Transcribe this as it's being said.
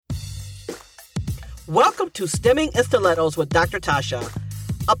Welcome to Stemming in Stilettos with Dr. Tasha,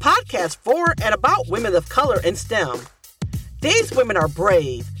 a podcast for and about women of color in STEM. These women are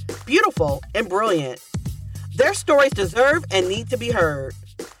brave, beautiful, and brilliant. Their stories deserve and need to be heard.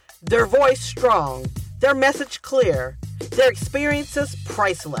 Their voice strong, their message clear, their experiences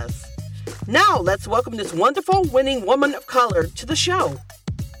priceless. Now let's welcome this wonderful winning woman of color to the show.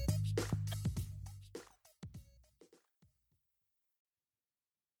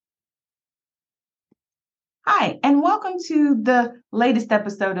 Hi, and welcome to the latest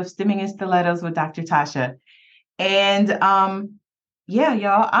episode of Stemming in Stilettos with Dr. Tasha. And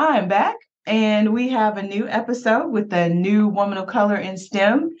y'all, I am back, and we have a new episode with a new woman of color in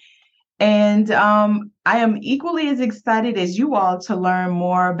STEM. And I am equally as excited as you all to learn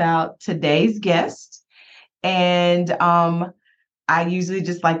more about today's guest. And I usually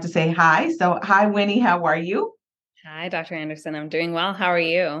just like to say hi. So hi, Winnie, how are you? Hi, Dr. Anderson. I'm doing well. How are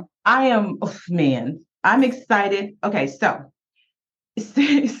you? I'm excited. Okay, so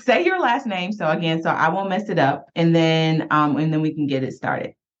say your last name. So I won't mess it up, and then we can get it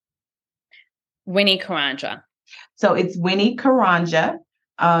started. Winnie Karanja. So it's Winnie Karanja.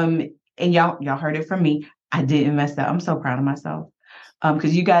 And y'all heard it from me. I didn't mess up. I'm so proud of myself.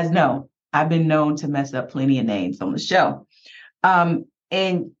 Because you guys know I've been known to mess up plenty of names on the show.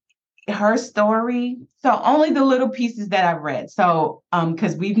 And her story, so only the little pieces that I've read. So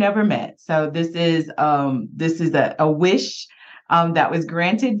because we've never met. So this is a wish that was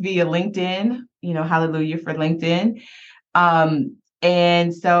granted via LinkedIn, hallelujah for LinkedIn. And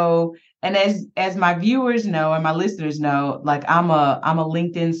as my viewers know and my listeners know, like I'm a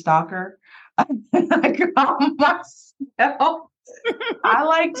LinkedIn stalker. I call myself. I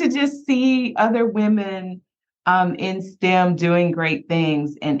like to just see other women in STEM doing great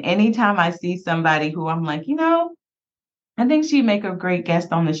things. And anytime I see somebody who I'm like, I think she'd make a great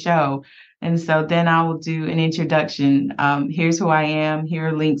guest on the show. And so then I will do an introduction. Here's who I am. Here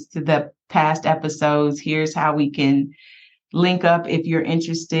are links to the past episodes. Here's how we can link up if you're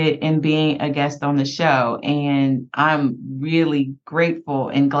interested in being a guest on the show. And I'm really grateful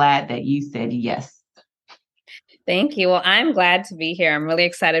and glad that you said yes. Thank you. Well, I'm glad to be here. I'm really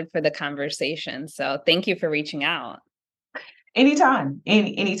excited for the conversation. So thank you for reaching out. Anytime,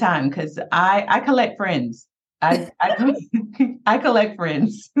 because I collect friends. I collect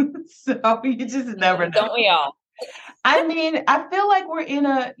friends. So you just never know. Don't we all? I mean, I feel like we're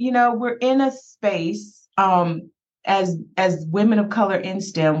in a space as women of color in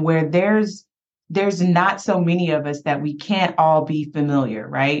STEM where there's not so many of us that we can't all be familiar,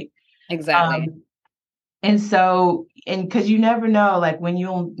 right? Exactly. And so, because you never know, like when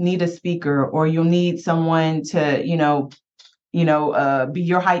you'll need a speaker or you'll need someone to, be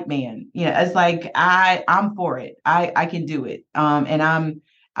your hype man. It's like I'm for it. I can do it. And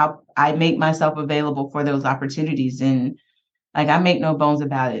I make myself available for those opportunities. And like I make no bones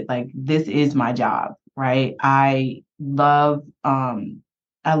about it. Like this is my job, right? I love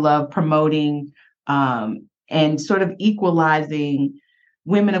promoting and sort of equalizing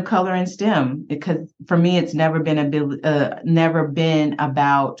women of color in STEM, because for me, it's never been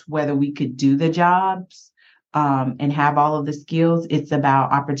about whether we could do the jobs and have all of the skills. It's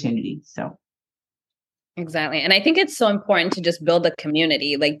about opportunity. So. Exactly. And I think it's so important to just build a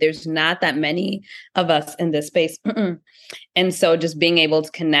community. Like there's not that many of us in this space. And so just being able to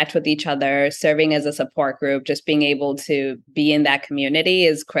connect with each other, serving as a support group, just being able to be in that community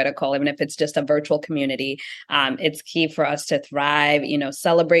is critical. Even if it's just a virtual community, it's key for us to thrive,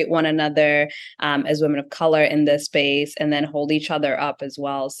 celebrate one another as women of color in this space, and then hold each other up as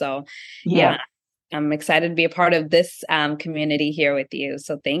well. So yeah, I'm excited to be a part of this community here with you.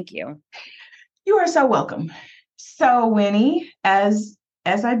 So thank you. You are so welcome. So Winnie, as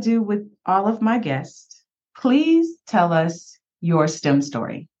I do with all of my guests, please tell us your STEM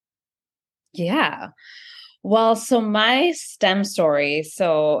story. Yeah. Well, so my STEM story,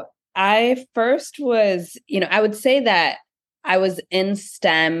 so I first was, I would say that I was in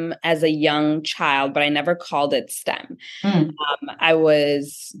STEM as a young child, but I never called it STEM. I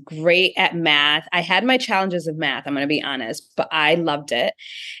was great at math. I had my challenges of math, I'm going to be honest, but I loved it.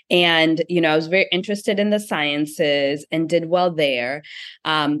 And, I was very interested in the sciences and did well there.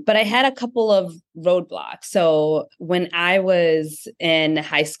 But I had a couple of roadblocks. So when I was in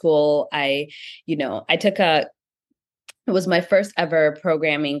high school, I took it was my first ever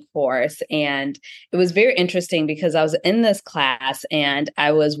programming course. And it was very interesting because I was in this class and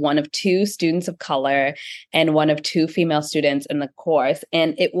I was one of two students of color and one of two female students in the course.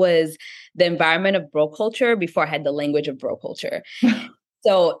 And it was the environment of bro culture before I had the language of bro culture.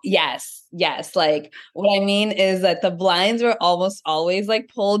 So yes. Like what I mean is that the blinds were almost always like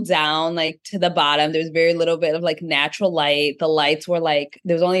pulled down like to the bottom. There's very little bit of like natural light. The lights were like,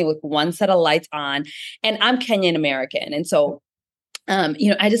 there was only like one set of lights on. And I'm Kenyan American. And so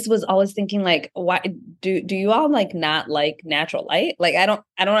I just was always thinking like, why do you all like not like natural light? Like I don't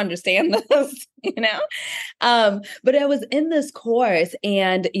understand this, but I was in this course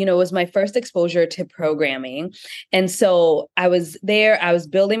and, it was my first exposure to programming. And so I was there, I was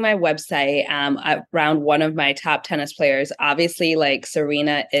building my website around one of my top tennis players. Obviously, like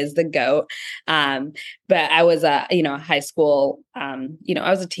Serena is the GOAT. But I was high school, I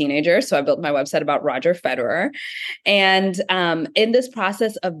was a teenager. So I built my website about Roger Federer. And in this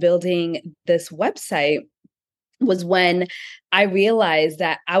process of building this website was when I realized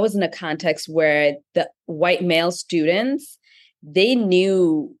that I was in a context where the white male students, they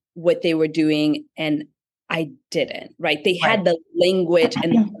knew what they were doing and I didn't, right? They had the language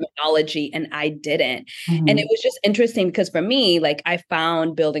and the terminology and I didn't. Mm-hmm. And it was just interesting because for me, like I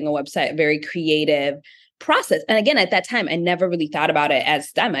found building a website very creative process. And again, at that time, I never really thought about it as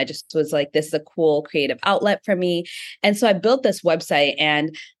STEM. I just was like, this is a cool creative outlet for me. And so I built this website.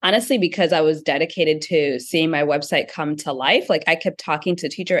 And honestly, because I was dedicated to seeing my website come to life, like I kept talking to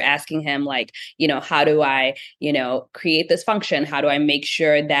the teacher, asking him like, how do I, create this function? How do I make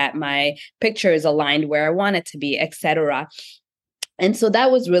sure that my picture is aligned where I want it to be, et cetera. And so that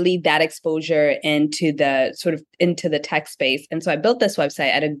was really that exposure into the tech space. And so I built this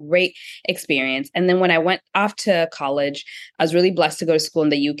website. I had a great experience. And then when I went off to college, I was really blessed to go to school in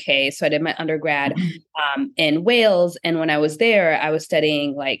the UK. So I did my undergrad in Wales. And when I was there, I was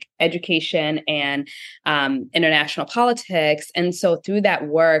studying like education and international politics. And so through that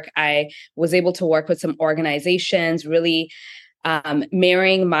work, I was able to work with some organizations, really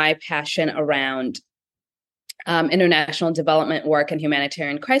marrying my passion around international development work and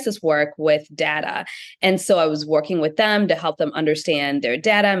humanitarian crisis work with data. And so I was working with them to help them understand their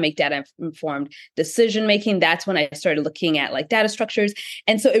data, make data informed decision making. That's when I started looking at like data structures.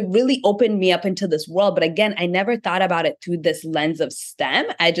 And so it really opened me up into this world. But again, I never thought about it through this lens of STEM.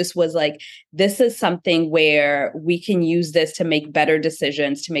 I just was like, this is something where we can use this to make better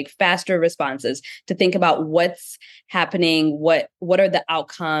decisions, to make faster responses, to think about what's happening, what are the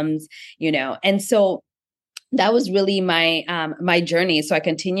outcomes, And so that was really my my journey. So I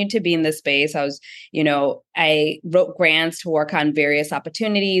continued to be in this space. I was, I wrote grants to work on various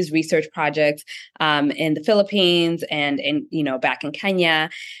opportunities, research projects in the Philippines and back in Kenya.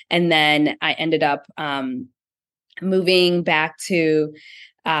 And then I ended up moving back to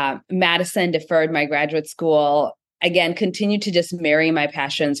Madison, deferred my graduate school. Again, continued to just marry my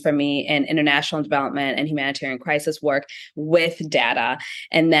passions for me in international development and humanitarian crisis work with data.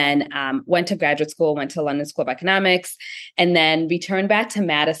 And then went to graduate school, went to London School of Economics, and then returned back to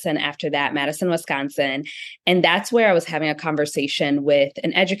Madison after that, Madison, Wisconsin. And that's where I was having a conversation with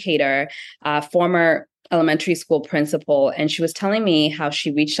an educator, former elementary school principal. And she was telling me how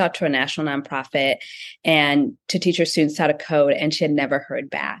she reached out to a national nonprofit and to teach her students how to code, and she had never heard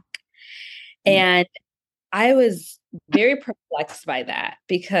back. And I was very perplexed by that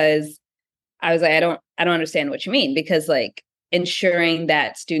because I was like, I don't understand what you mean, because like ensuring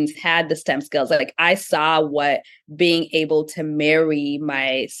that students had the STEM skills, like I saw what being able to marry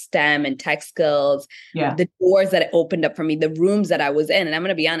my STEM and tech skills, the doors that it opened up for me, the rooms that I was in. And I'm going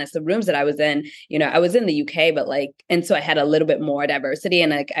to be honest, the rooms that I was in, I was in the UK, but like, and so I had a little bit more diversity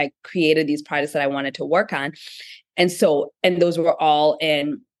and like I created these projects that I wanted to work on. And those were all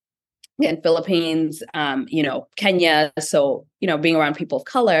in Philippines, Kenya. So, being around people of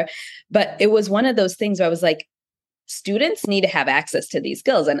color, but it was one of those things where I was like, students need to have access to these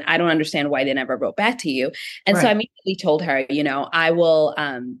skills. And I don't understand why they never wrote back to you. And so I immediately told her, I will,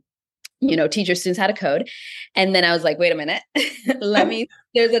 teach your students how to code. And then I was like, wait a minute, let me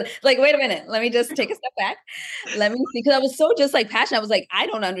just take a step back. Let me see. Cause I was so just like passionate. I was like, I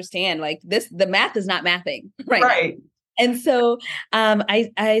don't understand like this, the math is not mathing right now. And so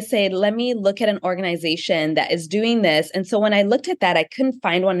I said, let me look at an organization that is doing this. And so when I looked at that, I couldn't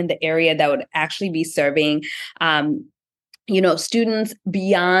find one in the area that would actually be serving, students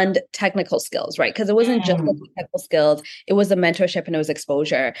beyond technical skills, right? Because it wasn't just the technical skills, it was the mentorship and it was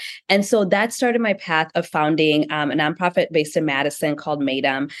exposure. And so that started my path of founding a nonprofit based in Madison called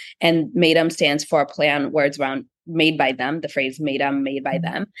MADEM. And MADEM stands for a play on words around made by them, the phrase MADEM, made by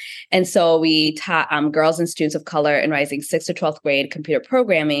them. And so we taught girls and students of color in rising 6th to 12th grade computer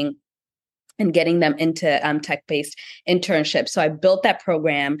programming and getting them into tech-based internships. So I built that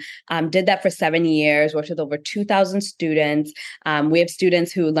program, did that for 7 years, worked with over 2,000 students. We have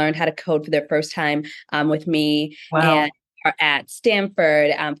students who learned how to code for their first time with me. Wow. And are at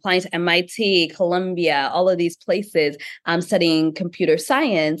Stanford, applying to MIT, Columbia, all of these places, studying computer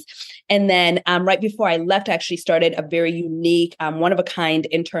science. And then right before I left, I actually started a very unique, one-of-a-kind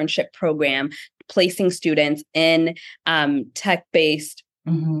internship program, placing students in tech-based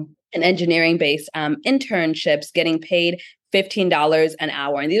and engineering-based internships, getting paid $15 an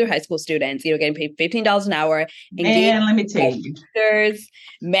hour. And these are high school students, getting paid $15 an hour. And let me tell you.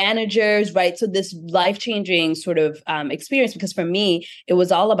 Managers, right? So this life-changing sort of experience, because for me, it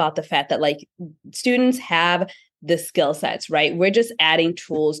was all about the fact that like students have the skill sets, right? We're just adding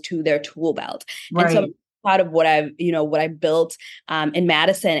tools to their tool belt. Right. And so I'm proud of what I built in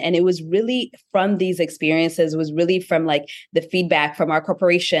Madison. And it was really from these experiences, was really from like the feedback from our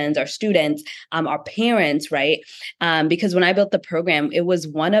corporations, our students, our parents, right? Because when I built the program, it was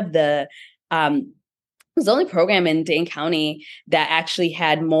one of the, it was the only program in Dane County that actually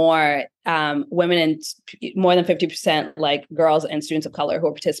had more women and more than 50% like girls and students of color who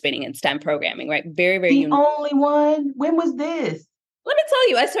are participating in STEM programming, right? Very, very unique. The only one? When was this? Let me tell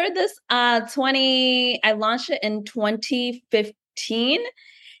you, I started this I launched it in 2015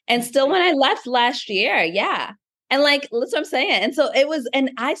 and still when I left last year. Yeah. And like, that's what I'm saying. And so it was, and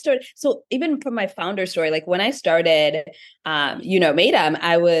I started, so even from my founder story, like when I started, Mayhem,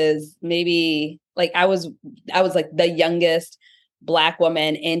 I was maybe like, I was like the youngest Black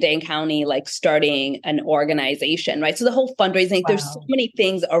woman in Dane County, like starting an organization, right? So the whole fundraising, there's so many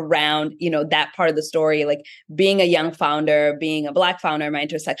things around, that part of the story, like being a young founder, being a Black founder, my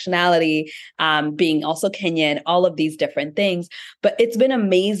intersectionality, being also Kenyan, all of these different things. But it's been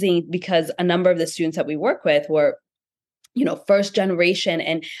amazing because a number of the students that we work with were first generation.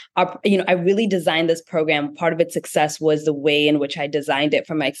 And, I really designed this program. Part of its success was the way in which I designed it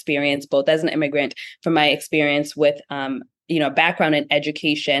from my experience, both as an immigrant, from my experience with, background in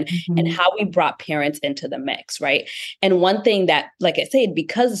education and how we brought parents into the mix, right? And one thing that, like I said,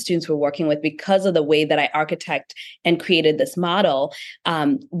 because the students we're working with, because of the way that I architect and created this model,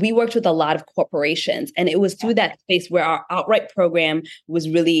 we worked with a lot of corporations. And it was through that space where our Outright program was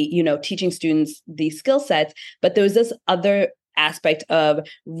really, teaching students these skill sets. But there was this other aspect of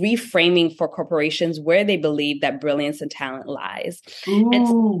reframing for corporations where they believe that brilliance and talent lies.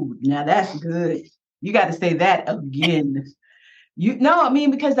 Ooh, now that's good. You got to say that again.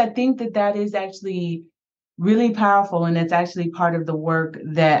 Because I think that is actually really powerful. And it's actually part of the work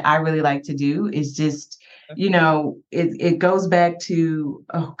that I really like to do is just, it goes back to,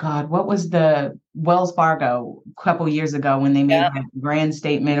 oh God, what was the Wells Fargo a couple years ago when they made that grand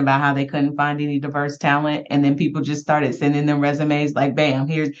statement about how they couldn't find any diverse talent. And then people just started sending them resumes like, bam,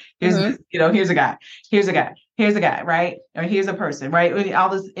 here's here's a guy, right? Or here's a person, right? All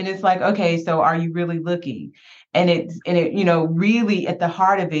this, and it's like, okay, so are you really looking? And it, really at the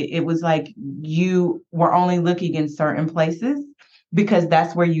heart of it, it was like you were only looking in certain places because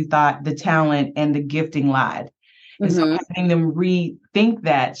that's where you thought the talent and the gifting lied. And so having them rethink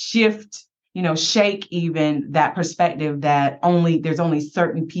that, shift, shake even that perspective that there's only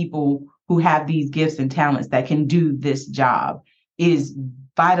certain people who have these gifts and talents that can do this job is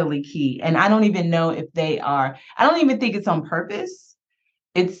vitally key. And I don't even know if I don't even think it's on purpose.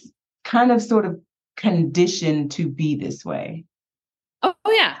 It's kind of sort of conditioned to be this way. Oh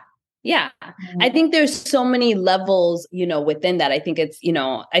yeah. Yeah. I think there's so many levels, within that. I think it's,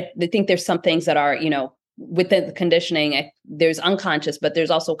 I think there's some things that are, within the conditioning, there's unconscious, but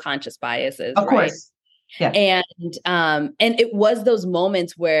there's also conscious biases. Of course. Yeah. And it was those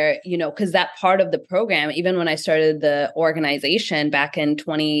moments where, because that part of the program, even when I started the organization back in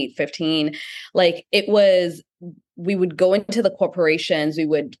 2015, like it was, we would go into the corporations, we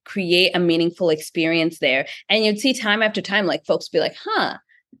would create a meaningful experience there. And you'd see time after time, like folks be like,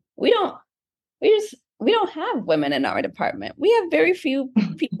 we don't have women in our department. We have very few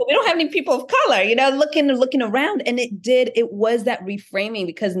people. We don't have any people of color, looking around. And it was that reframing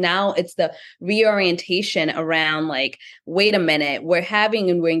because now it's the reorientation around like, wait a minute, we're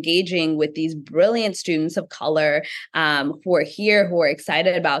engaging with these brilliant students of color who are here, who are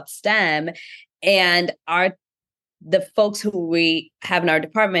excited about STEM, and the folks who we have in our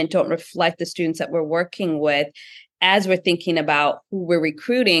department don't reflect the students that we're working with. As we're thinking about who we're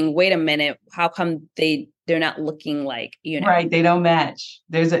recruiting, wait a minute, how come they're not looking like, Right, they don't match.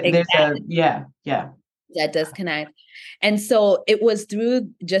 There's a that disconnect. And so it was through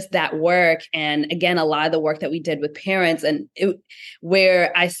just that work. And again, a lot of the work that we did with parents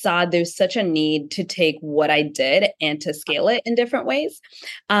where I saw there's such a need to take what I did and to scale it in different ways,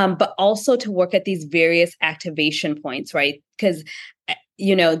 but also to work at these various activation points, right? Because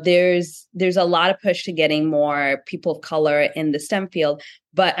there's a lot of push to getting more people of color in the STEM field.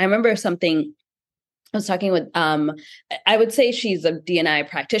 But I remember something I was talking with, I would say she's a D&I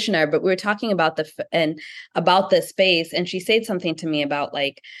practitioner, but we were talking about about the space. And she said something to me about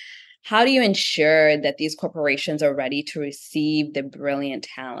like, how do you ensure that these corporations are ready to receive the brilliant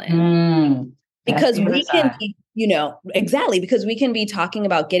talent? Because we can be, exactly, because we can be talking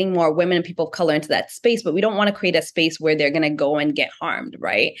about getting more women and people of color into that space, but we don't want to create a space where they're going to go and get harmed,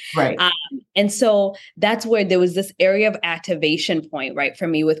 right? Right. And so that's where there was this area of activation point, right, for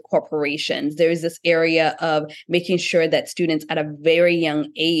me with corporations. There's this area of making sure that students at a very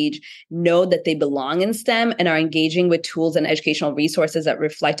young age know that they belong in STEM and are engaging with tools and educational resources that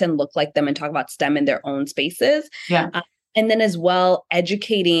reflect and look like them and talk about STEM in their own spaces. Yeah. And then as well,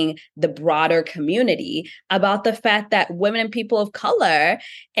 educating the broader community about the fact that women and people of color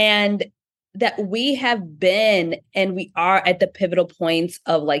and that we have been and we are at the pivotal points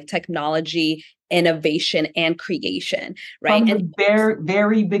of like technology, innovation, and creation, right? From the very,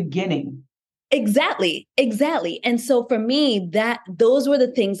 very beginning. Exactly. And so for me, those were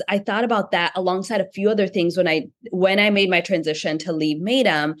the things I thought about that alongside a few other things when I made my transition to leave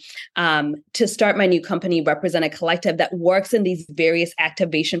Maydam, to start my new company, Represent a Collective, that works in these various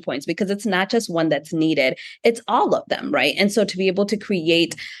activation points, because it's not just one that's needed, it's all of them, right? And so to be able to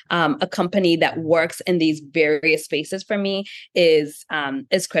create a company that works in these various spaces for me is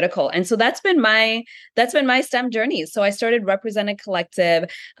critical. And so that's been my STEM journey. So I started Represent a Collective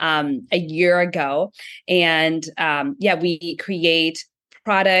a year ago. And we create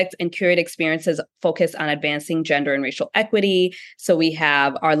product and curate experiences focused on advancing gender and racial equity. So we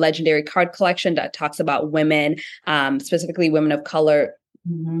have our legendary card collection that talks about women, specifically women of color,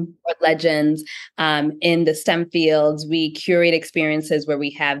 or legends in the STEM fields. We curate experiences where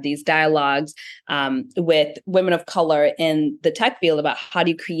we have these dialogues with women of color in the tech field about how do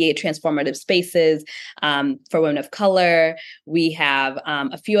you create transformative spaces for women of color. We have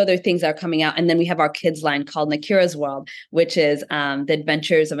a few other things that are coming out. And then we have our kids line called Nakira's World, which is the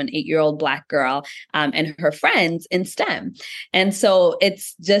adventures of an 8-year-old Black girl and her friends in STEM. And so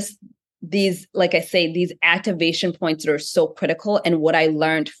it's just these, like I say, these activation points that are so critical. And what I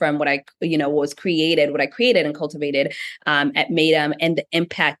learned from what I created and cultivated at Maydam and the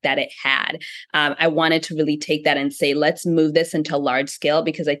impact that it had. I wanted to really take that and say, let's move this into large scale,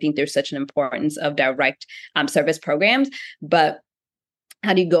 because I think there's such an importance of direct service programs. But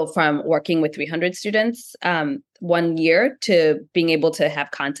how do you go from working with 300 students 1 year to being able to have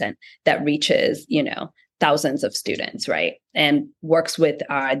content that reaches, thousands of students, right? And works with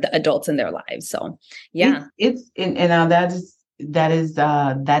the adults in their lives. So, yeah, that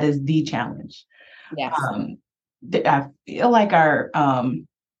is the challenge. Yes. I feel like our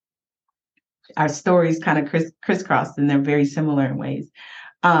stories kind of crisscrossed, and they're very similar in ways.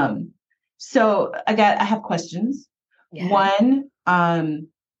 So I have questions. Yeah. One,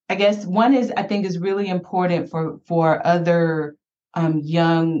 I guess one is, I think is really important for other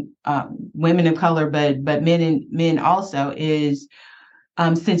young women of color, but men also, is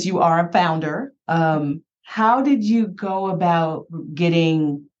since you are a founder, how did you go about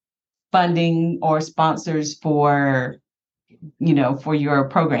getting funding or sponsors for your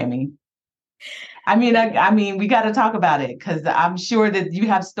programming? I mean, we got to talk about it, because I'm sure that you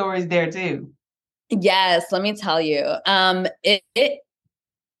have stories there too. Yes, let me tell you, it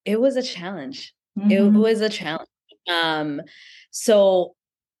was a challenge. Mm-hmm. It was a challenge. So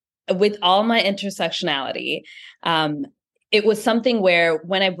with all my intersectionality, it was something where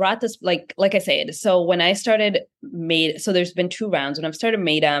when I brought this, like I said, so when I started so there's been 2 rounds. When I've started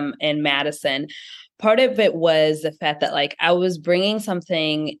Maydam in Madison, part of it was the fact that like I was bringing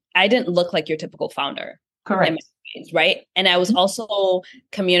something, I didn't look like your typical founder. Correct. Right. And I was also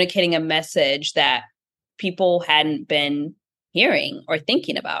communicating a message that people hadn't been hearing or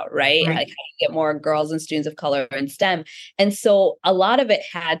thinking about, right? Like how do you get more girls and students of color in STEM? And so a lot of it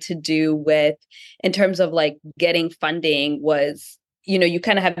had to do with, in terms of like getting funding, was, you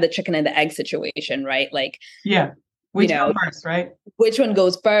kind of have the chicken and the egg situation, right? Like, yeah. Which one first, right? Which one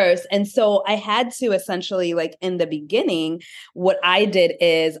goes first? And so I had to essentially, like in the beginning, what I did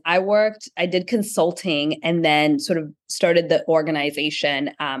is I did consulting and then sort of started the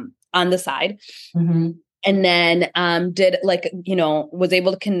organization on the side. Mm-hmm. And then did was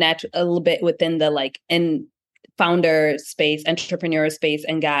able to connect a little bit within the in founder space, entrepreneur space,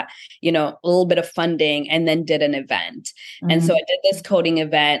 and got, a little bit of funding, and then did an event. Mm-hmm. And so I did this coding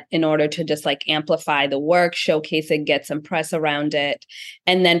event in order to just amplify the work, showcase it, get some press around it.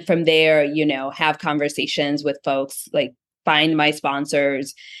 And then from there, have conversations with folks, find my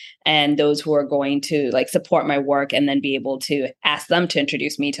sponsors and those who are going to support my work, and then be able to ask them to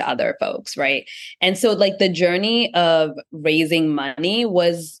introduce me to other folks. Right. And so the journey of raising money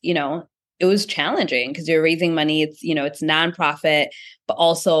was, it was challenging because you're raising money. It's, it's nonprofit, but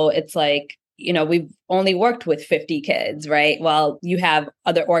also it's like, we've only worked with 50 kids, right? Well, you have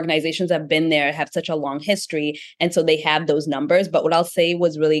other organizations that have been there, have such a long history. And so they have those numbers. But what I'll say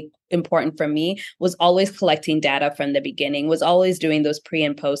was really important for me was always collecting data from the beginning, was always doing those pre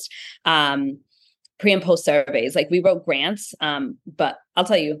and post surveys. Like we wrote grants, but I'll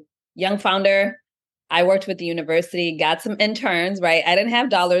tell you, young founder, I worked with the university, got some interns, right? I didn't have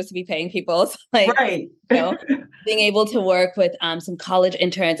dollars to be paying people. So right. Being able to work with some college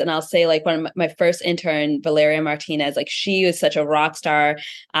interns. And I'll say like one of my first intern, Valeria Martinez, like she was such a rock star,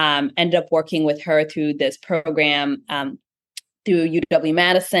 ended up working with her through this program, through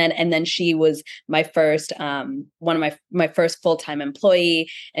UW-Madison. And then she was my first, one of my first full-time employee.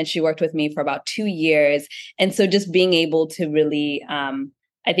 And she worked with me for about 2 years. And so just being able to really,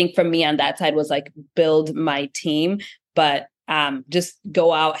 I think for me on that side was like build my team, but just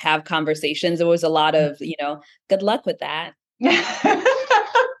go out, have conversations. There was a lot of, good luck with that. Well,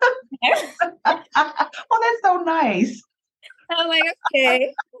 that's so nice. I'm like,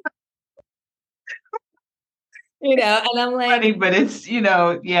 okay. And I'm like, funny, but it's,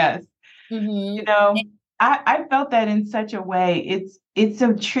 yes. Mm-hmm. I felt that in such a way. It's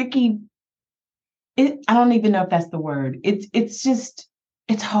a tricky, I don't even know if that's the word. It's just,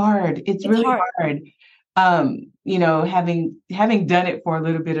 it's hard. It's really hard. Having done it for a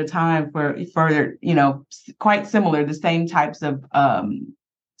little bit of time for quite similar, the same types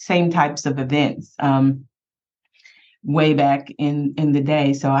of events, way back in the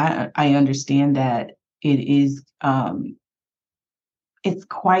day. So I understand that it is, it's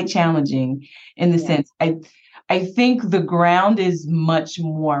quite challenging in the sense, I think the ground is much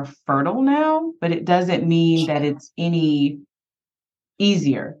more fertile now, but it doesn't mean that it's any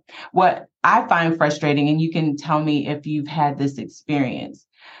easier. What I find frustrating, and you can tell me if you've had this experience,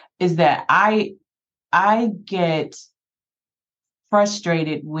 is that I get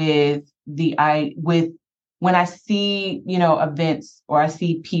frustrated with when I see, events or I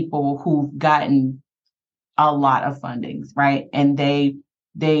see people who've gotten a lot of fundings, right? And they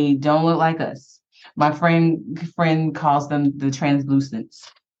don't look like us. My friend calls them the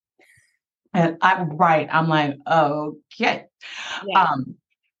translucents. And I'm like, oh, okay. Yeah.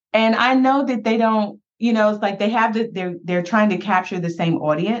 And I know that they don't, it's like they have they're trying to capture the same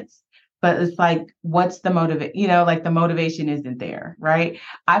audience, but it's like, what's the motivation? Like the motivation isn't there, right?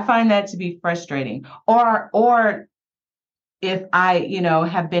 I find that to be frustrating. Or if I,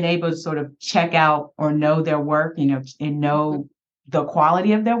 have been able to sort of check out or know their work, and know the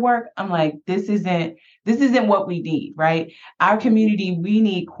quality of their work, I'm like, this isn't what we need, right? Our community, we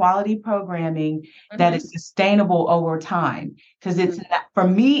need quality programming that is sustainable over time. Because it's not, for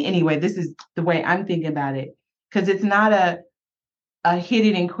me anyway, this is the way I'm thinking about it, because it's not a hit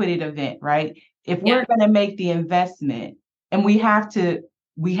it and quit it event, right? If we're going to make the investment, and we have to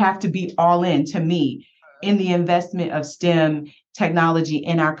be all in, to me, in the investment of STEM technology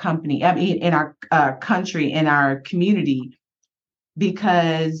in our company, in our country, in our community,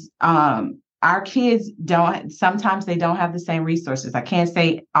 because our kids sometimes they don't have the same resources. I can't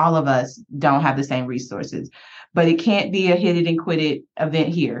say all of us don't have the same resources, but it can't be a hit it and quit it event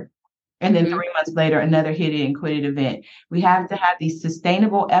here. And then 3 months later, another hit it and quit it event. We have to have these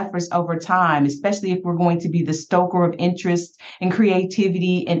sustainable efforts over time, especially if we're going to be the stoker of interest and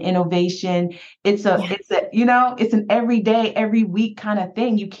creativity and innovation. It's an everyday, every week kind of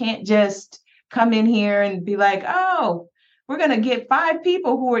thing. You can't just come in here and be like, oh, we're going to get 5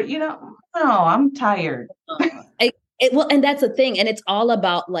 people who are, no, I'm tired. And that's the thing. And it's all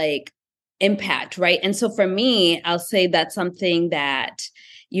about like impact, right? And so for me, I'll say that's something that,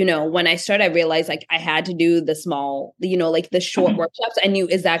 when I started, I realized like I had to do the small, like the short workshops. I knew,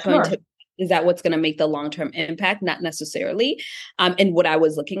 is that what's going to make the long-term impact? Not necessarily. And what I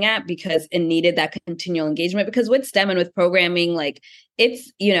was looking at, because it needed that continual engagement, because with STEM and with programming, like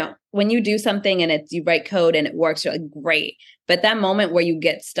it's, when you do something and you write code and it works, you're like, great. But that moment where you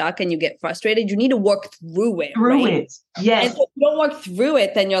get stuck and you get frustrated, you need to work through it. Yes. And so if you don't work through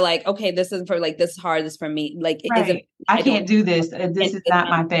it, then you're like, okay, this isn't for like, this is hard. This is for me. Like, I can't do this. This is not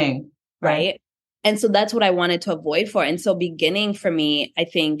my thing. Right. And so that's what I wanted to avoid for. And so beginning for me, I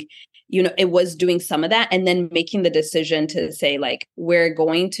think, it was doing some of that and then making the decision to say like, we're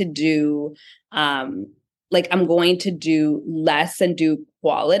going to do, I'm going to do less and do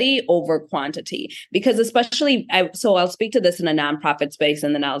quality over quantity, because especially I'll speak to this in a nonprofit space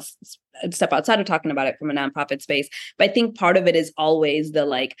and then I'll step outside of talking about it from a nonprofit space. But I think part of it is always the,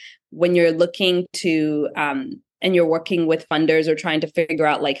 like, when you're looking to, and you're working with funders or trying to figure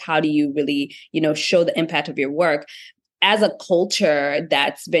out like, how do you really, show the impact of your work? as a culture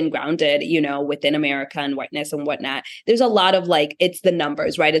that's been grounded, within America and whiteness and whatnot, there's a lot of like, it's the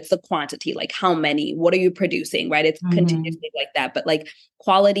numbers, right? It's the quantity, like how many, what are you producing, right? It's continuously like that. But like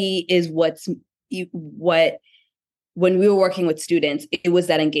quality is what when we were working with students, it was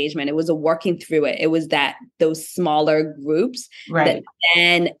that engagement. It was a working through it. It was those smaller groups that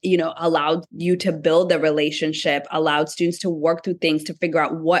then, allowed you to build the relationship, allowed students to work through things to figure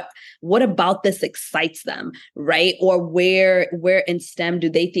out what about this excites them, right? Or where in STEM do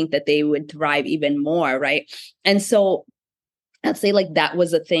they think that they would thrive even more, right? And so I'd say like that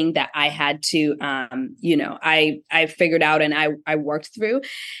was a thing that I had to, I figured out and I worked through.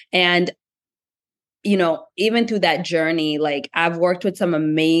 And even through that journey, like I've worked with some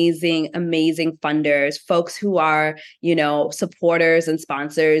amazing funders, folks who are, supporters and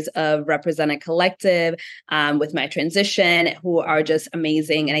sponsors of Represent a Collective, with my transition, who are just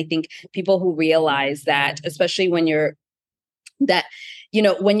amazing. And I think people who realize that, especially when you're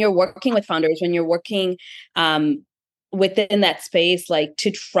working with founders, when you're working, within that space, like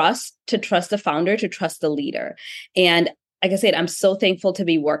to trust the founder, to trust the leader. And like I said, I'm so thankful to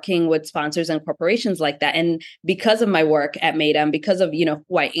be working with sponsors and corporations like that. And because of my work at Maydam, because of,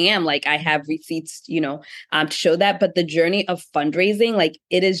 who I am, like I have receipts, to show that. But the journey of fundraising, like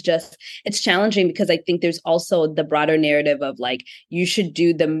it's challenging because I think there's also the broader narrative of like, you should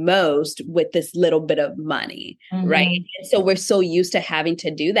do the most with this little bit of money, right? And so we're so used to having to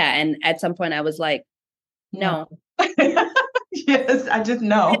do that. And at some point I was like, no. Yes, I just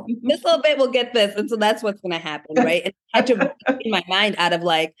know. This little bit will get this. And so that's what's going to happen, right? And I had to in my mind out of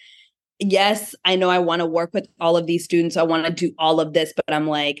like, yes, I know I want to work with all of these students. I want to do all of this, but I'm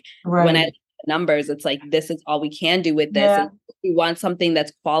like, when I look at the numbers, it's like, this is all we can do with this. Yeah. And we want something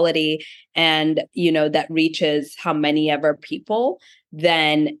that's quality and, that reaches how many ever people,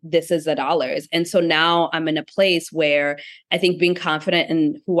 then this is the dollars. And so now I'm in a place where I think being confident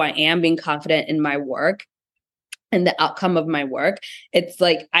in who I am, being confident in my work, and the outcome of my work, it's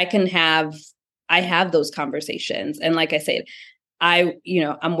like I have those conversations. And like I said,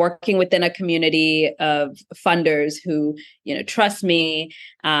 I'm working within a community of funders who, trust me,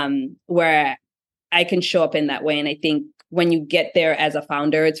 where I can show up in that way. And I think when you get there as a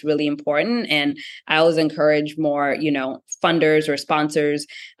founder, it's really important. And I always encourage more, funders or sponsors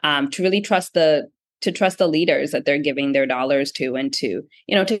to really trust the leaders that they're giving their dollars to, and to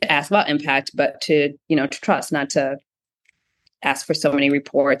ask about impact, but to trust, not to ask for so many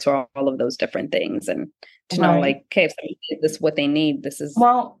reports or all of those different things, and to know like, okay, if somebody did this, what they need, this is.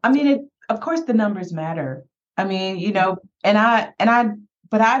 Well, I mean, of course the numbers matter. I mean,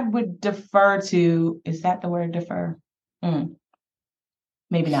 but I would defer to, is that the word defer?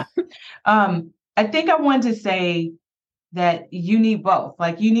 Maybe not. I think I wanted to say that you need both.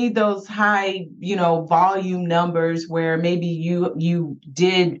 Like you need those high, volume numbers where maybe you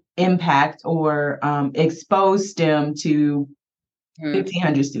did impact or expose STEM to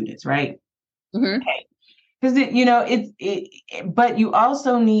 1,500 students, right? Okay. Because but you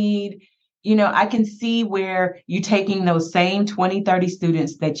also need, I can see where you're taking those same 20, 30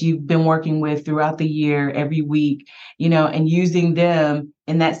 students that you've been working with throughout the year, every week, and using them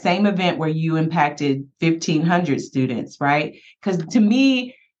in that same event where you impacted 1,500 students, right? Because to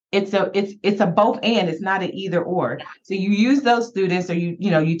me, it's a both and, it's not an either or. So you use those students, or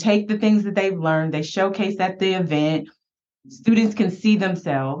you take the things that they've learned, they showcase at the event, students can see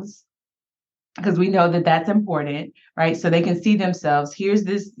themselves, because we know that that's important, right? So they can see themselves. Here's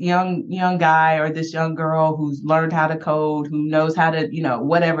this young guy or this young girl who's learned how to code, who knows how to,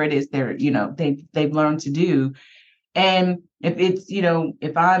 whatever it is they've learned to do. And if it's,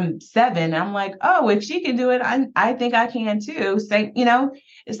 if I'm 7, I'm like, oh, if she can do it, I think I can too. Say,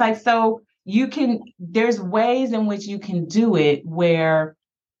 it's like, so there's ways in which you can do it where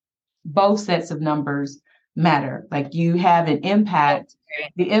both sets of numbers matter. Like you have an impact,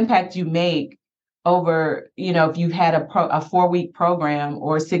 the impact you make over, if you've had a 4-week program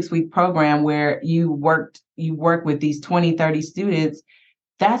or a 6-week program where you work with these 20, 30 students,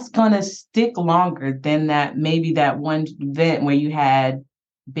 that's going to stick longer than maybe that one event where you had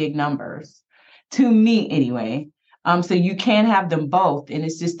big numbers, to me anyway. So you can have them both, and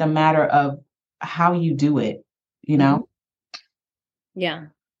it's just a matter of how you do it, Yeah,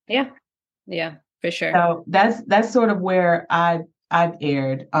 for sure. So that's sort of where I've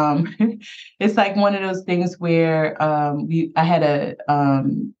aired. It's like one of those things where I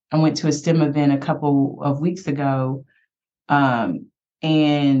went to a STEM event a couple of weeks ago,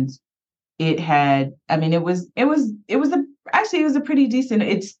 and it had, it was a pretty decent,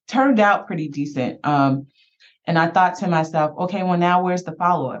 it's turned out pretty decent. And I thought to myself, okay, well now where's the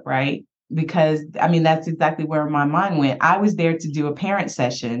follow-up, right? because I mean, that's exactly where my mind went. I was there to do a parent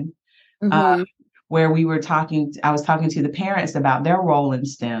session where I was talking to the parents about their role in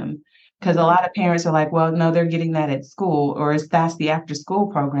STEM. Because a lot of parents are like, well, no, they're getting that at school, or that's the after school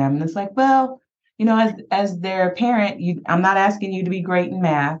program. And it's like, well, as their parent, I'm not asking you to be great in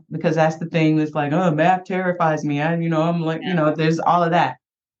math, because that's the thing that's like, oh, math terrifies me. I'm like, there's all of that.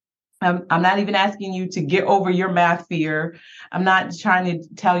 I'm not even asking you to get over your math fear. I'm not trying to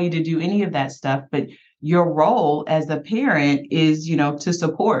tell you to do any of that stuff, but your role as a parent is, to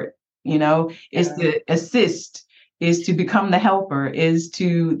support, is to assist, is to become the helper, is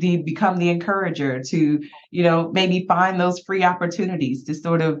to become the encourager, to, maybe find those free opportunities to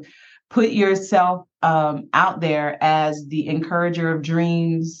sort of put yourself out there as the encourager of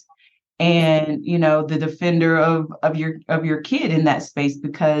dreams and, the defender of your kid in that space,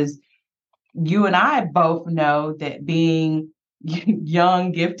 because you and I both know that being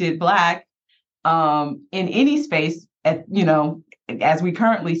young, gifted, Black, in any space, as we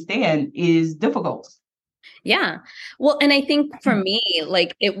currently stand, is difficult. Yeah. Well, and I think for me,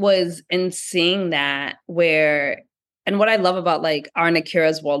 like, it was in seeing that and what I love about like our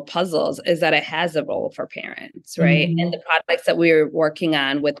Nakira's World Puzzles is that it has a role for parents, right? Mm-hmm. And the products that we're working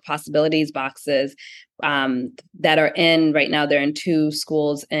on with Possibilities boxes that are in right now, they're in 2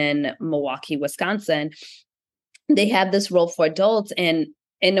 schools in Milwaukee, Wisconsin. They have this role for adults, and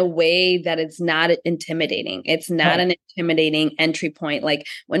in a way that it's not intimidating. It's not an intimidating entry point. Like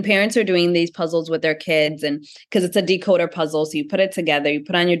when parents are doing these puzzles with their kids, and because it's a decoder puzzle, so you put it together, you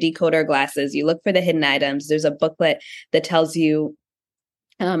put on your decoder glasses, you look for the hidden items. There's a booklet that tells you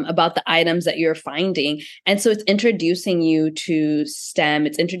about the items that you're finding. And so it's introducing you to STEM.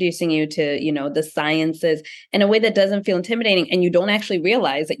 It's introducing you to, the sciences in a way that doesn't feel intimidating. And you don't actually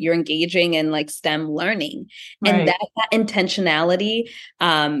realize that you're engaging in like STEM learning. Right. And that intentionality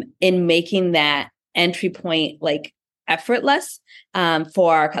in making that entry point like effortless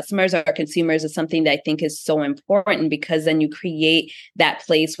for our customers, our consumers, is something that I think is so important, because then you create that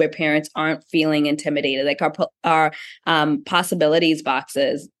place where parents aren't feeling intimidated. Like our Possibilities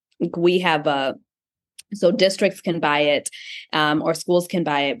boxes, we have so districts can buy it, or schools can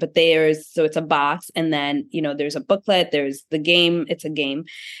buy it, but so it's a box, and then, there's a booklet, there's the game, it's a game,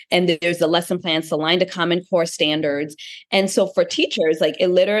 and there's the lesson plans aligned to Common Core standards. And so for teachers, like it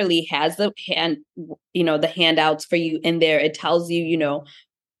literally has the handouts for you in there. It tells you,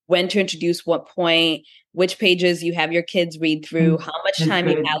 when to introduce what point, which pages you have your kids read through, how much time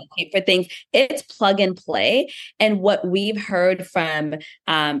you allocate for things. It's plug and play. And what we've heard from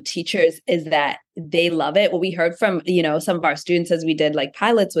teachers is that they love it. What we heard from, some of our students as we did like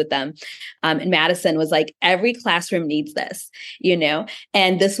pilots with them in Madison was like, every classroom needs this,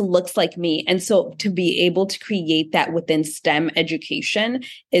 and this looks like me. And so to be able to create that within STEM education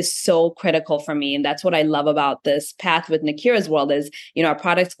is so critical for me. And that's what I love about this path with Nakira's World is, our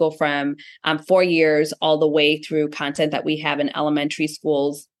products go from 4 years all the way through content that we have in elementary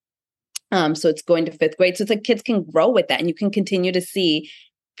schools. So it's going to 5th grade. So it's like kids can grow with that, and you can continue to see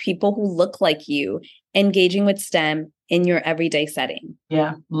people who look like you engaging with STEM in your everyday setting.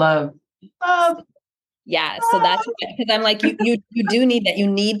 Yeah. Love. Yeah. So that's because I'm like, you do need that. You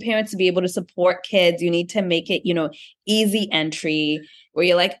need parents to be able to support kids. You need to make it, easy entry where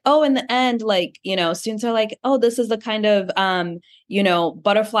you're like, oh, in the end, like, students are like, oh, this is the kind of,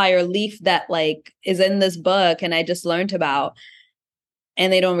 butterfly or leaf that like is in this book and I just learned about.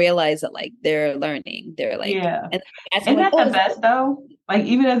 And they don't realize that like they're learning. They're like, yeah. And that's the best though. Like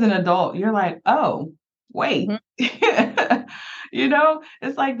even as an adult, you're like, oh, wait. Mm-hmm.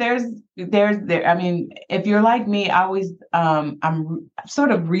 It's like there's I mean, if you're like me, I always I'm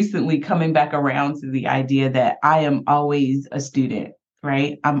sort of recently coming back around to the idea that I am always a student,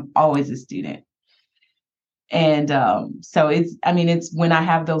 right? I'm always a student. And so it's when I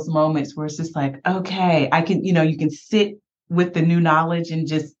have those moments where it's just like, okay, I can, you can sit with the new knowledge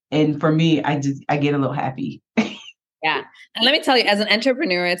and for me, I get a little happy. Yeah. And let me tell you, as an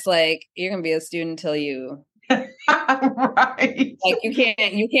entrepreneur, it's like, you're going to be a student until you, right. Like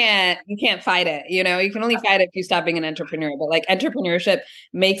you can't fight it. You can only fight it if you stop being an entrepreneur, but like entrepreneurship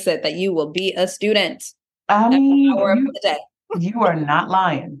makes it that you will be a student. I mean, you are not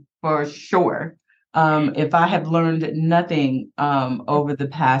lying for sure. If I have learned nothing over the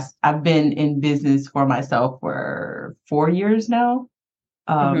past, I've been in business for myself for 4 years now.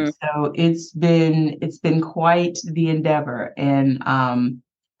 So it's been quite the endeavor, and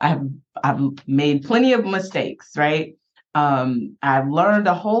I've made plenty of mistakes, right? I've learned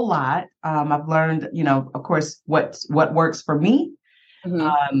a whole lot. I've learned, of course, what works for me.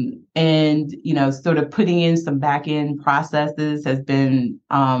 And, sort of putting in some back end processes has been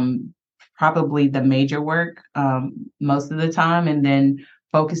probably the major work most of the time, and then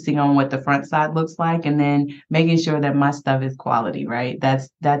focusing on what the front side looks like, and then making sure that my stuff is quality, right? That's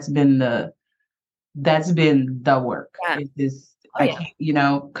been the work. Yeah. It's just, Oh, I yeah.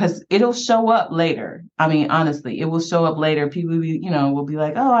 can't, because it'll show up later. I mean, honestly, it will show up later. People, will be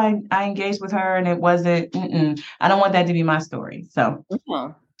like, oh, I engaged with her and it wasn't, I don't want that to be my story. So,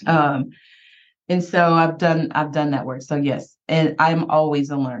 Oh. and so I've done that work. So yes, and I'm always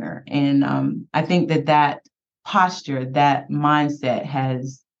a learner. And I think that posture, that mindset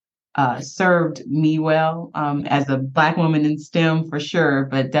has served me well as a Black woman in STEM for sure,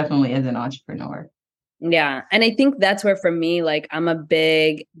 but definitely as an entrepreneur. Yeah. And I think that's where for me, like I'm a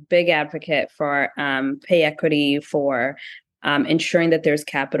big, big advocate for pay equity, for ensuring that there's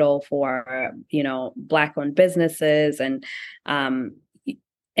capital for, Black owned businesses.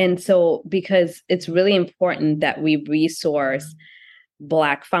 And so because it's really important that we resource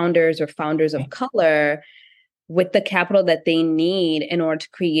Black founders or founders of color with the capital that they need in order to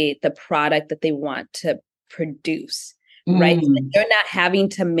create the product that they want to produce. Right. So you're not having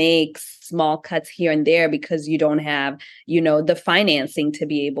to make small cuts here and there because you don't have, the financing to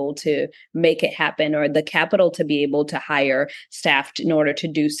be able to make it happen, or the capital to be able to hire staff in order to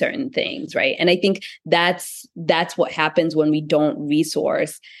do certain things. Right. And I think that's what happens when we don't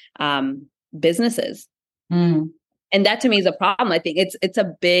resource businesses. And that to me is a problem. I think it's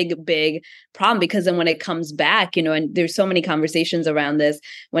a big, big problem, because then when it comes back, and there's so many conversations around this,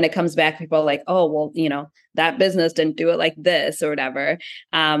 when it comes back, people are like, oh, well, that business didn't do it like this or whatever,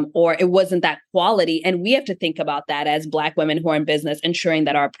 or it wasn't that quality. And we have to think about that as Black women who are in business, ensuring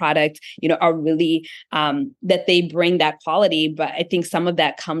that our products, are really, that they bring that quality. But I think some of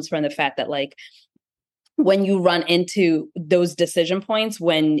that comes from the fact that, like, when you run into those decision points,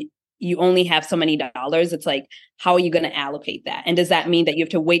 when you only have so many dollars, it's like, how are you going to allocate that? And does that mean that you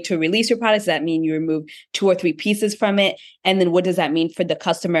have to wait to release your product? Does that mean you remove 2 or 3 pieces from it? And then what does that mean for the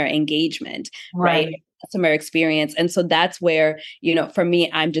customer engagement, right? Customer experience. And so that's where, for me,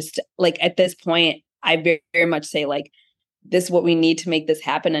 I'm just like, at this point, I very, very much say, like, this is what we need to make this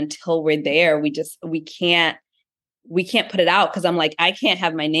happen. Until we're there, we can't put it out, because I'm like, I can't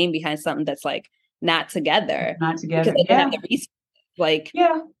have my name behind something that's like not together. Because I don't have the resources. Like,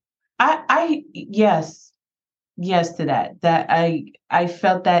 yeah. I yes to that I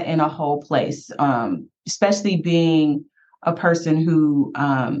felt that in a whole place, especially being a person who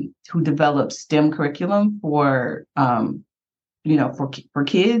develops STEM curriculum for for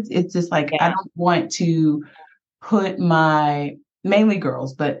kids. It's just like, I don't want to put mainly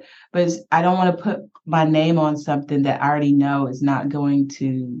girls, but I don't want to put my name on something that I already know is not going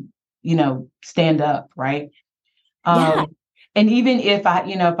to stand up, right? And even if if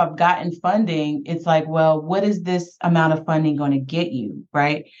I've gotten funding, it's like, well, what is this amount of funding going to get you,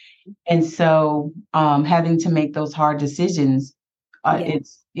 right? And so having to make those hard decisions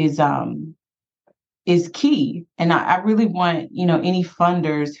is key. And I really want, any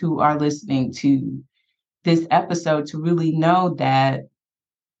funders who are listening to this episode to really know that,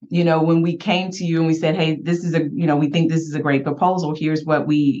 when we came to you and we said, hey, this is we think this is a great proposal. Here's what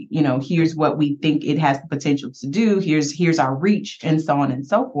we think it has the potential to do. Here's our reach, and so on and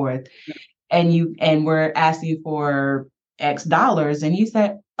so forth. And we're asking for X dollars. And you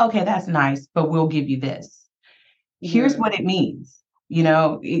said, okay, that's nice, but we'll give you this. Here's what it means.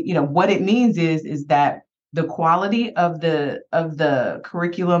 What it means is that the quality of the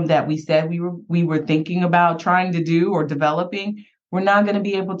curriculum that we said we were thinking about trying to do or developing, we're not going to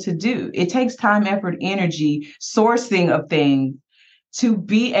be able to do. It takes time, effort, energy, sourcing of things to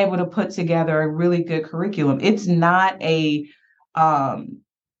be able to put together a really good curriculum. It's not I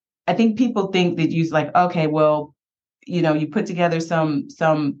think people think that you're like, okay, well, you put together some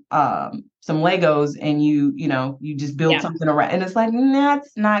Legos and you just build something around. And it's like,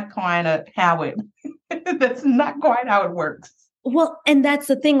 that's not quite that's not quite how it works. Well, and that's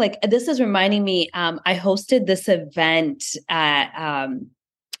the thing, like, this is reminding me, I hosted this event at a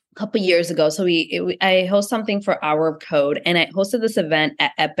couple of years ago. So I host something for Hour of Code, and I hosted this event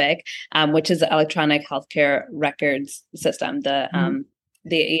at Epic, which is the electronic healthcare records system, the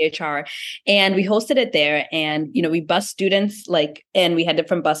EHR. And we hosted it there, and, we bus students, and we had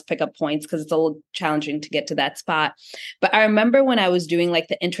different bus pickup points because it's a little challenging to get to that spot. But I remember when I was doing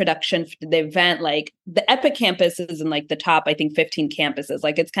the introduction for the event, the Epic campus is in the top, I think 15 campuses.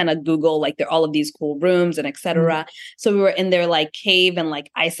 It's kind of Google, there are all of these cool rooms and et cetera. So we were in their cave and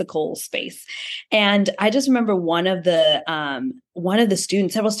icicle space. And I just remember one of the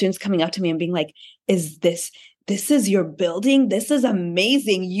students, several students coming up to me and being like, this is your building? This is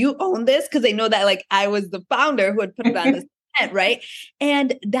amazing. You own this? Because they know that I was the founder who had put it on this. right?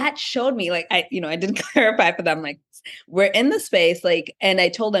 And that showed me, like, I did clarify for them, like, we're in the space, like, and I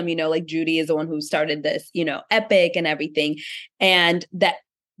told them, like, Judy is the one who started this, epic and everything. And that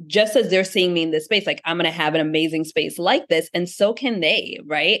just as they're seeing me in this space, like, I'm going to have an amazing space like this. And so can they.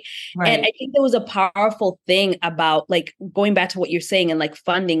 Right. And I think there was a powerful thing about, like, going back to what you're saying and, like,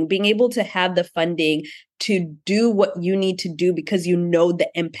 funding, being able to have the funding to do what you need to do because you know the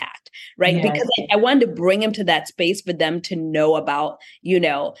impact, right? Yes. Because I wanted to bring them to that space for them to know about,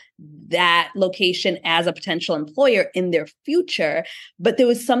 that location as a potential employer in their future. But there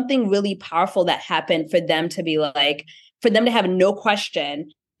was something really powerful that happened for them to be like, for them to have no question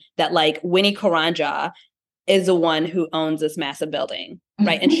that, like, Winnie Karanja is the one who owns this massive building,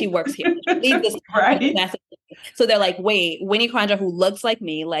 right? And she works here. She leads this right. massive building. So they're like, wait, Winnie Karanja, who looks like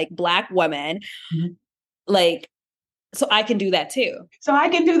me, like, Black woman, like, so I can do that too.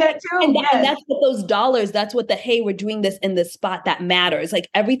 And that's what those dollars, that's what hey, we're doing this in this spot that matters. Like,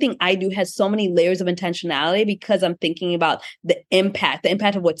 everything I do has so many layers of intentionality because I'm thinking about the impact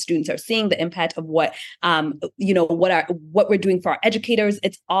of what students are seeing, the impact of what, what we're doing for our educators.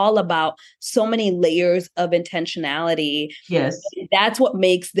 It's all about so many layers of intentionality. Yes. That's what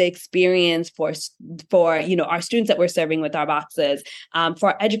makes the experience for our students that we're serving with our boxes,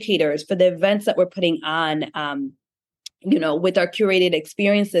 for our educators, for the events that we're putting on, with our curated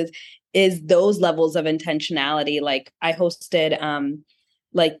experiences, is those levels of intentionality. Like, I hosted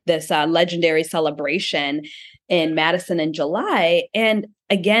this legendary celebration in Madison in July. And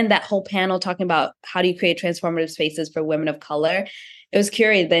again, that whole panel talking about how do you create transformative spaces for women of color. It was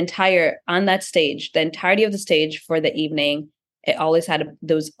curated on that stage, the entirety of the stage for the evening. It always had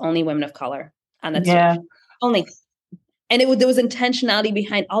those only women of color on that stage. Only. And there was intentionality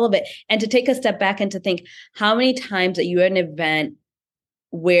behind all of it. And to take a step back and to think how many times that you're at an event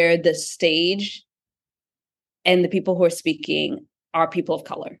where the stage and the people who are speaking are people of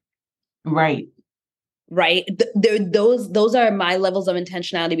color. Right. Right. Those are my levels of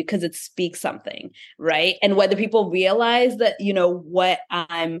intentionality because it speaks something. Right. And whether people realize that, what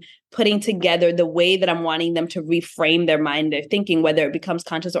I'm putting together, the way that I'm wanting them to reframe their mind, their thinking, whether it becomes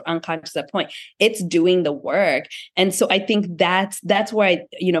conscious or unconscious at that point, it's doing the work. And so I think that's where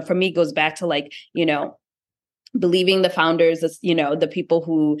for me, it goes back to, like, believing the founders, the people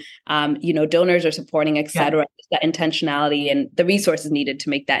who, donors are supporting, et cetera, that intentionality and the resources needed to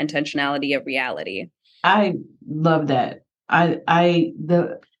make that intentionality a reality. I love that.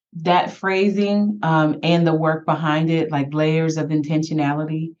 That phrasing and the work behind it, like layers of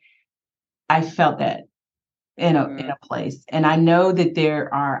intentionality, I felt that in a place. And I know that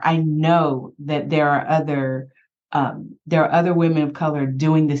there are other women of color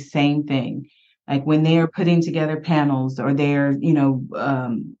doing the same thing. Like, when they're putting together panels, or they're,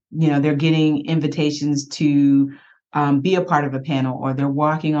 they're getting invitations to be a part of a panel, or they're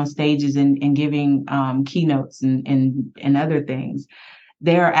walking on stages and giving keynotes and other things.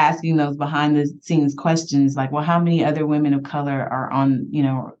 They're asking those behind the scenes questions like, well, how many other women of color are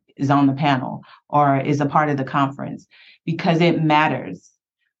is on the panel or is a part of the conference? Because it matters.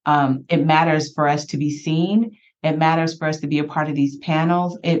 It matters for us to be seen. It matters for us to be a part of these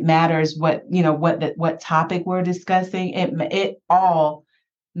panels. It matters what topic we're discussing. It all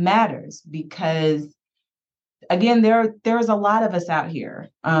matters because, again, there's a lot of us out here.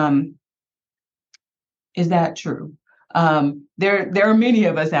 Is that true? There are many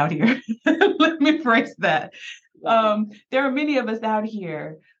of us out here. Let me phrase that. There are many of us out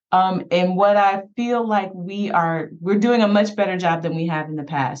here. And what I feel like we're doing a much better job than we have in the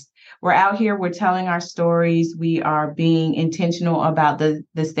past. We're out here, we're telling our stories, we are being intentional about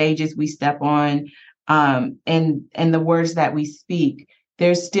the stages we step on, and the words that we speak.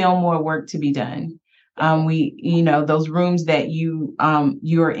 There's still more work to be done. Those rooms that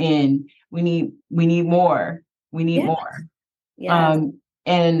you're in, we need more. We need more. Yes.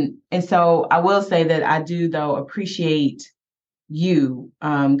 And so I will say that I do, though, appreciate you,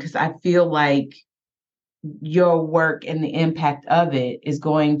 because I feel like your work and the impact of it it's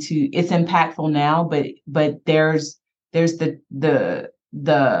impactful now, but there's the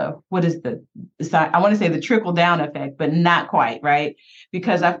what is I want to say the trickle down effect, but not quite, right?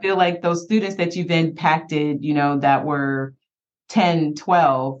 Because I feel like those students that you've impacted, that were 10,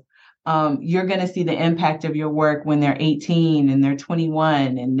 12, you're going to see the impact of your work when they're 18 and they're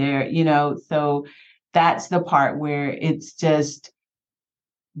 21 and they're, so that's the part where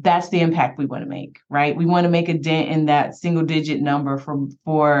that's the impact we want to make, right? We want to make a dent in that single digit number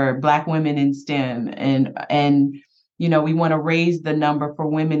for Black women in STEM and we want to raise the number for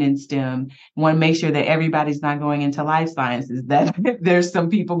women in STEM. We want to make sure that everybody's not going into life sciences, that there's some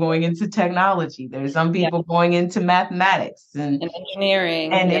people going into technology. There's some people going into mathematics and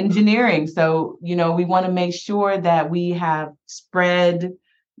engineering. Engineering. So, we want to make sure that we have spread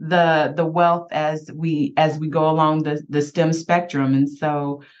the wealth as we go along the STEM spectrum. And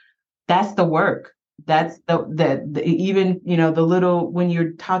so that's the work. That's the even, the little, when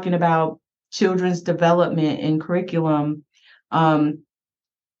you're talking about children's development and curriculum, all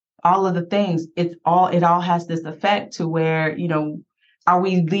of the things, it all has this effect to where, are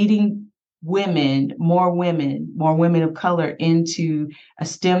we leading more women of color into a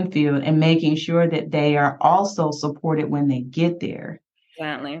STEM field and making sure that they are also supported when they get there.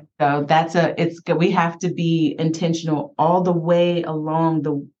 Exactly. So we have to be intentional all the way along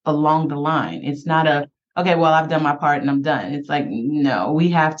the line. It's not okay, well, I've done my part and I'm done. It's like, no, we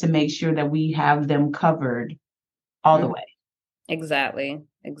have to make sure that we have them covered all the way. Exactly.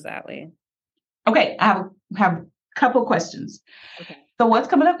 Okay, I have a couple questions. Okay. So what's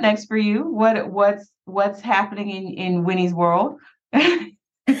coming up next for you? What's happening in Winnie's world?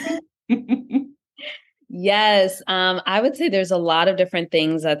 Yes, I would say there's a lot of different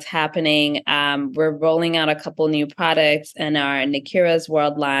things that's happening. We're rolling out a couple new products in our Nakira's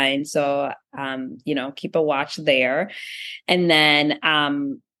World line. So, keep a watch there. And then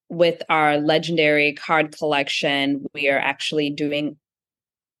with our legendary card collection, we're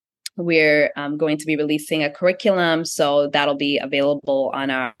going to be releasing a curriculum. So that'll be available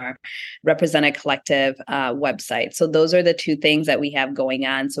on our Represented Collective website. So those are the two things that we have going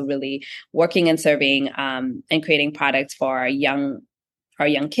on. So really working and serving and creating products for our young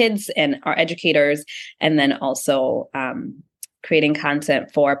kids and our educators, and then also creating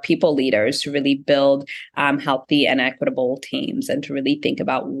content for people leaders to really build healthy and equitable teams and to really think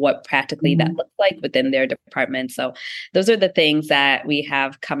about what practically that looks like within their department. So those are the things that we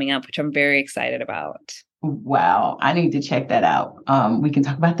have coming up, which I'm very excited about. Wow. I need to check that out. We can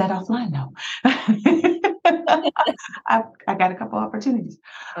talk about that offline now. I got a couple opportunities.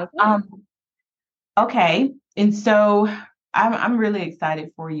 Okay. And so I'm really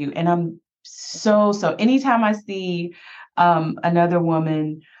excited for you. And I'm so anytime I see another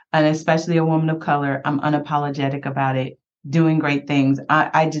woman, and especially a woman of color, I'm unapologetic about it, doing great things.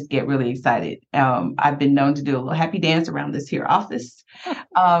 I just get really excited. I've been known to do a little happy dance around this here office.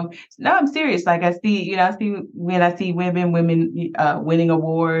 No, I'm serious. Like I see when I see women winning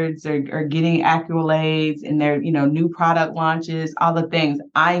awards or getting accolades and their, new product launches, all the things.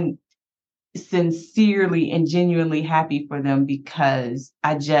 I'm sincerely and genuinely happy for them because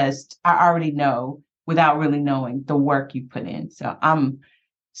I already know without really knowing the work you put in. So I'm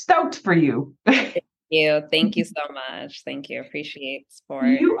stoked for you. Thank you so much. Thank you. Appreciate support.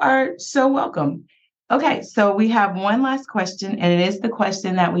 You are so welcome. Okay, so we have one last question, and it is the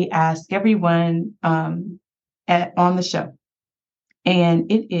question that we ask everyone on the show.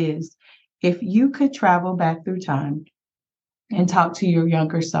 And it is, if you could travel back through time and talk to your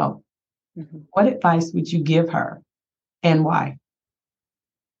younger self, what advice would you give her and why?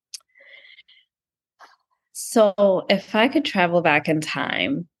 So if I could travel back in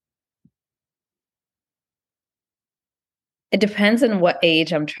time, it depends on what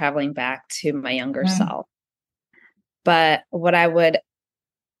age I'm traveling back to my younger self. But what I would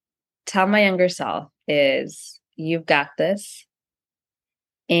tell my younger self is, you've got this.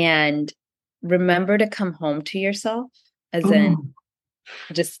 And remember to come home to yourself, as in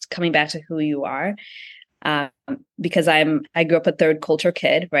just coming back to who you are. Because I grew up a third culture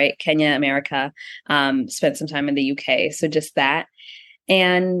kid, right? Kenya, America, spent some time in the UK. So just that.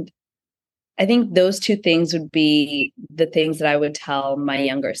 And I think those two things would be the things that I would tell my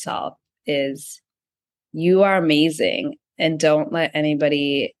younger self is, you are amazing, and don't let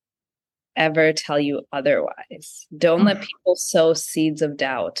anybody ever tell you otherwise. Don't let people sow seeds of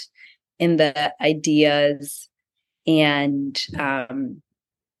doubt in the ideas and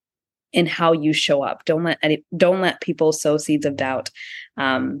in how you show up. Don't let people sow seeds of doubt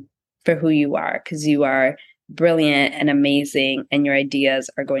for who you are, because you are brilliant and amazing, and your ideas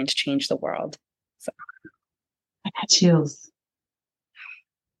are going to change the world. So I got chills.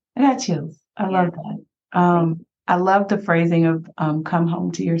 I love that. I love the phrasing of come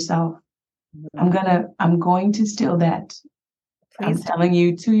home to yourself. I'm going to steal that. Please. I'm telling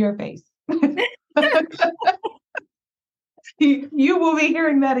you to your face. You will be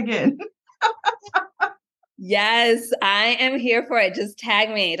hearing that again. Yes, I am here for it. Just tag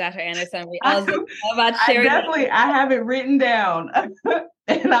me, Dr. Anderson. We all about sharing. I have it written down,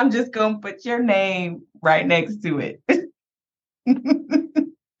 and I'm just going to put your name right next to it. But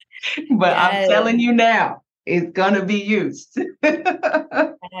yes. I'm telling you now, is going to be used.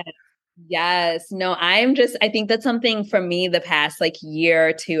 Yes. No, I think that's something for me the past like year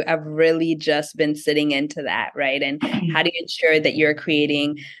or two, I've really just been sitting into that, right? And how do you ensure that you're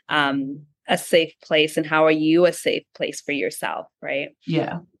creating a safe place, and how are you a safe place for yourself, right?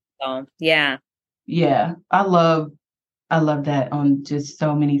 Yeah. So, yeah. Yeah. I love that on just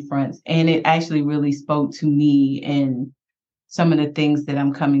so many fronts. And it actually really spoke to me and some of the things that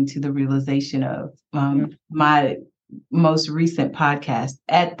I'm coming to the realization of. My most recent podcast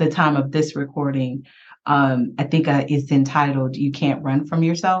at the time of this recording, I think it's entitled "You Can't Run From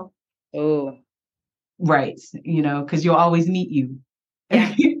Yourself." Oh, right. Because you'll always meet you.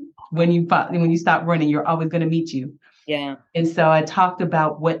 Yeah. when you stop running, you're always going to meet you. Yeah. And so I talked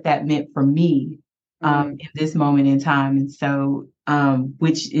about what that meant for me in this moment in time. And so,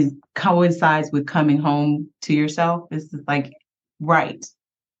 which coincides with coming home to yourself. It's like, right.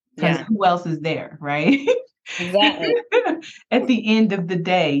 Because who else is there, right? Exactly. At the end of the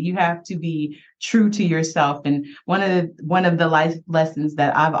day, you have to be true to yourself. And one of the life lessons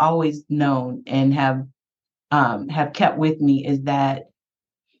that I've always known and have kept with me is that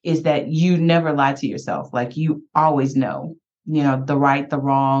you never lie to yourself. Like, you always know, the right, the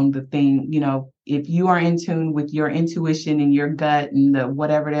wrong, the thing, if you are in tune with your intuition and your gut and the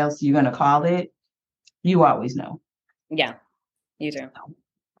whatever else you're going to call it, you always know. Yeah, you do.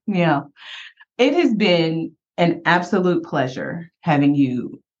 Yeah. It has been an absolute pleasure having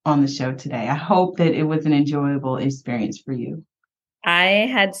you on the show today. I hope that it was an enjoyable experience for you. I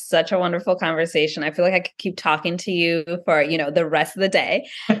had such a wonderful conversation. I feel like I could keep talking to you for, the rest of the day.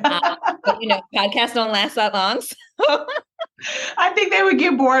 But, podcasts don't last that long. So. I think they would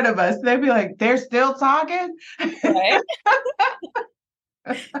get bored of us. They'd be like, they're still talking. Right?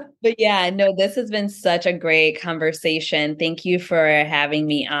 But yeah, no, this has been such a great conversation. Thank you for having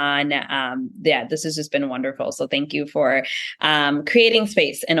me on. This has just been wonderful. So thank you for creating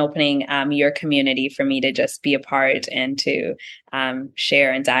space and opening your community for me to just be a part and to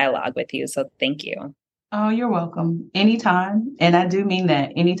share and dialogue with you. So thank you. Oh, you're welcome. Anytime. And I do mean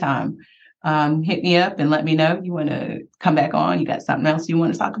that, anytime. Hit me up and let me know you want to come back on. You got something else you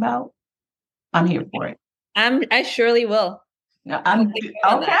want to talk about? I'm here for it. I surely will. I'm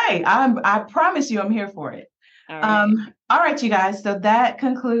okay. I promise you I'm here for it. All right, you guys. So that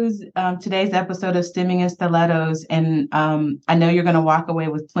concludes today's episode of Stemming in Stilettos. And I know you're going to walk away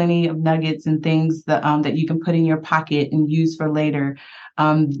with plenty of nuggets and things that you can put in your pocket and use for later.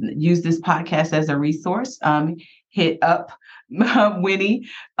 Use this podcast as a resource. Hit up Winnie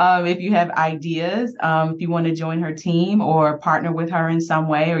if you have ideas, if you want to join her team or partner with her in some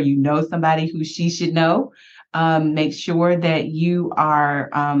way, or somebody who she should know. Make sure that you are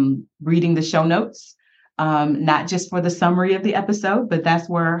reading the show notes, not just for the summary of the episode, but that's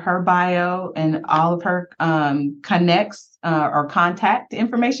where her bio and all of her connects or contact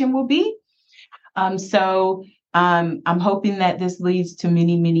information will be. So I'm hoping that this leads to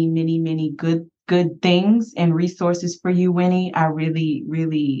many, many, many, many good things and resources for you, Winnie. I really,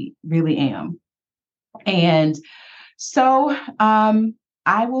 really, really am. And so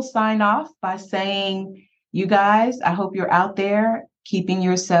I will sign off by saying, you guys, I hope you're out there keeping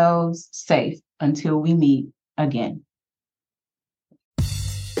yourselves safe until we meet again.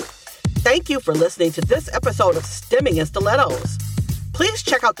 Thank you for listening to this episode of Stemming in Stilettos. Please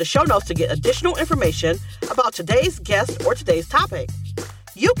check out the show notes to get additional information about today's guest or today's topic.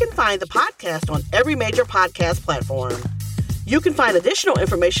 You can find the podcast on every major podcast platform. You can find additional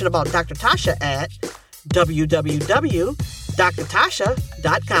information about Dr. Tasha at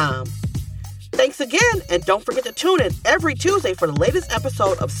www.drtasha.com. Thanks again, and don't forget to tune in every Tuesday for the latest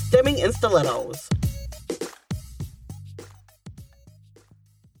episode of Stemming in Stilettos.